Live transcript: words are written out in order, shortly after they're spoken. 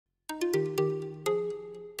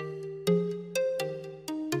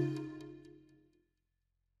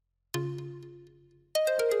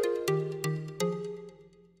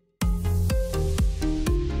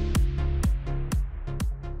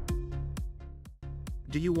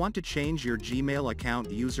Do you want to change your Gmail account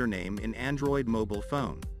username in Android mobile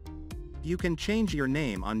phone? You can change your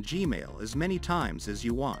name on Gmail as many times as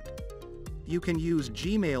you want. You can use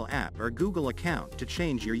Gmail app or Google account to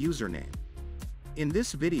change your username. In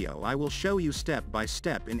this video I will show you step by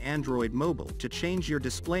step in Android mobile to change your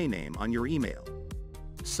display name on your email.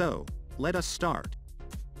 So, let us start.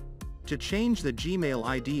 To change the Gmail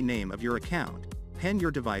ID name of your account, pen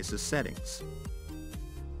your device's settings.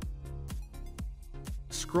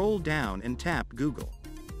 Scroll down and tap Google.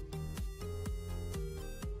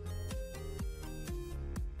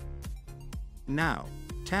 Now,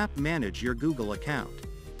 tap Manage your Google account.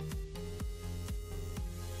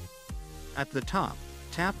 At the top,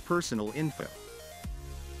 tap Personal Info.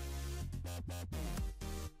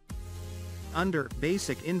 Under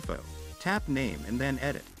Basic Info, tap Name and then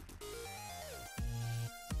Edit.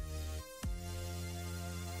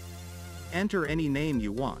 Enter any name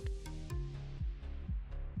you want.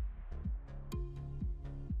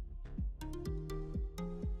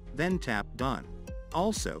 Then tap Done.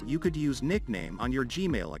 Also, you could use nickname on your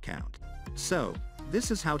Gmail account. So,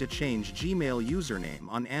 this is how to change Gmail username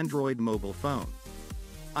on Android mobile phone.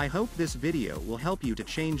 I hope this video will help you to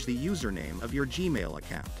change the username of your Gmail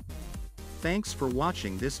account. Thanks for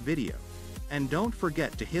watching this video. And don't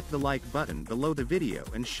forget to hit the like button below the video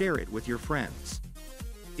and share it with your friends.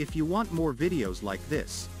 If you want more videos like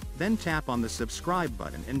this, then tap on the subscribe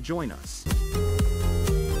button and join us.